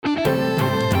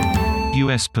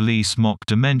U.S. police mock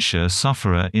dementia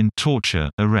sufferer in torture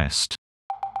arrest.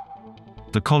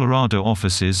 The Colorado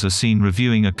officers are seen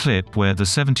reviewing a clip where the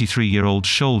 73-year-old's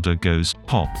shoulder goes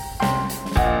pop.